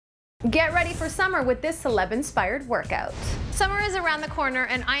Get ready for summer with this celeb-inspired workout. Summer is around the corner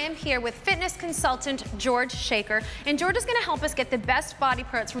and I am here with fitness consultant George Shaker. And George is going to help us get the best body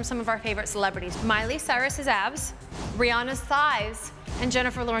parts from some of our favorite celebrities. Miley Cyrus's abs, Rihanna's thighs, and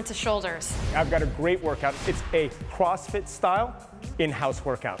Jennifer Lawrence's shoulders. I've got a great workout. It's a CrossFit style in-house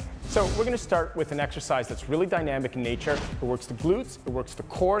workout. So we're going to start with an exercise that's really dynamic in nature. It works the glutes, it works the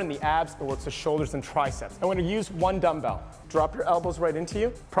core and the abs, it works the shoulders and triceps. I'm going to use one dumbbell. Drop your elbows right into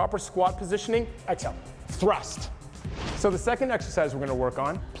you. Proper squat positioning. Exhale. Thrust. So the second exercise we're going to work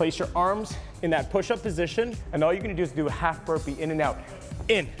on, place your arms in that push-up position, and all you're going to do is do a half burpee in and out.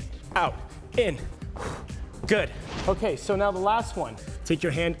 In, out, in. Good. Okay, so now the last one. Take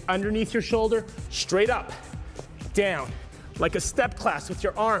your hand underneath your shoulder, straight up, down, like a step class with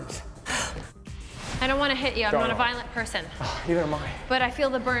your arms. I don't want to hit you, I'm not a violent person. Neither am I. But I feel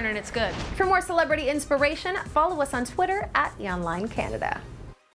the burn and it's good. For more celebrity inspiration, follow us on Twitter @EOnlineCanada.